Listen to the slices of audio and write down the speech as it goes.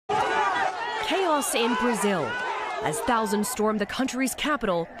Chaos in Brazil as thousands stormed the country's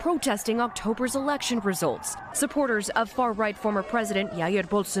capital protesting October's election results. Supporters of far-right former President Jair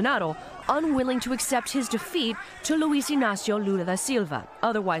Bolsonaro unwilling to accept his defeat to Luiz Inácio Lula da Silva,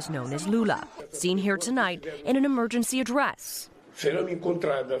 otherwise known as Lula, seen here tonight in an emergency address,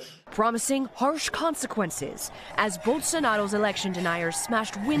 promising harsh consequences as Bolsonaro's election deniers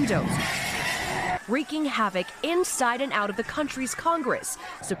smashed windows, wreaking havoc inside and out of the country's Congress,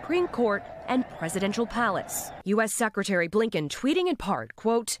 Supreme Court, and presidential palace. U.S. Secretary Blinken tweeting in part,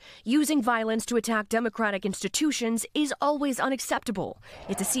 quote, "Using violence to attack democratic institutions is always unacceptable.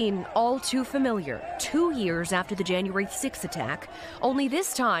 It's a scene all too familiar 2 years after the January 6th attack. Only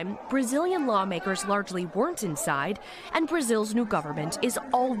this time, Brazilian lawmakers largely weren't inside, and Brazil's new government is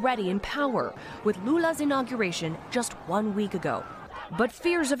already in power, with Lula's inauguration just 1 week ago." But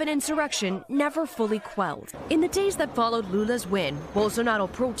fears of an insurrection never fully quelled. In the days that followed Lula's win, Bolsonaro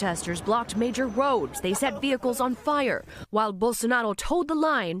protesters blocked major roads. They set vehicles on fire, while Bolsonaro toed the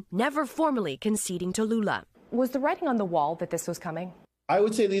line, never formally conceding to Lula. Was the writing on the wall that this was coming? I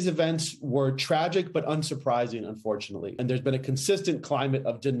would say these events were tragic but unsurprising, unfortunately. And there's been a consistent climate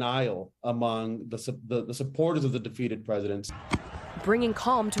of denial among the supporters of the defeated presidents. Bringing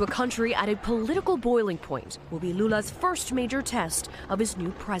calm to a country at a political boiling point will be Lula's first major test of his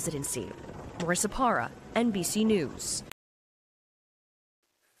new presidency. Marissa Para, NBC News.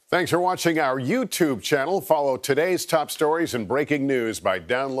 Thanks for watching our YouTube channel. Follow today's top stories and breaking news by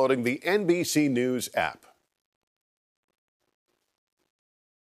downloading the NBC News app.